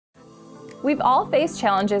We've all faced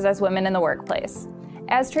challenges as women in the workplace.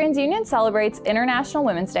 As TransUnion celebrates International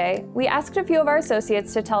Women's Day, we asked a few of our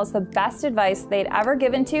associates to tell us the best advice they'd ever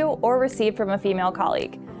given to or received from a female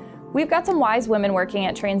colleague. We've got some wise women working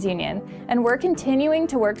at TransUnion, and we're continuing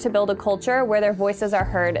to work to build a culture where their voices are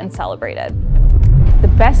heard and celebrated. The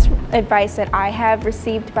best advice that I have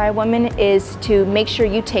received by a woman is to make sure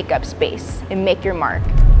you take up space and make your mark.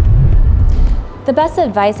 The best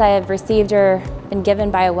advice I have received or been given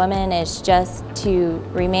by a woman is just to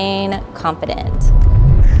remain confident.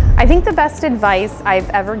 I think the best advice I've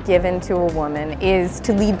ever given to a woman is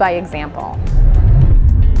to lead by example.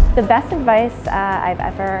 The best advice I've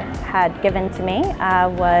ever had given to me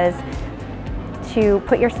was to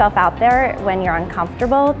put yourself out there when you're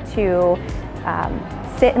uncomfortable, to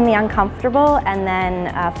sit in the uncomfortable and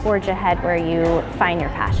then forge ahead where you find your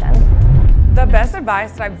passion. The best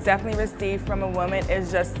advice that I've definitely received from a woman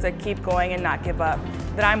is just to keep going and not give up,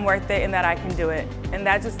 that I'm worth it and that I can do it. And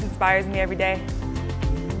that just inspires me every day.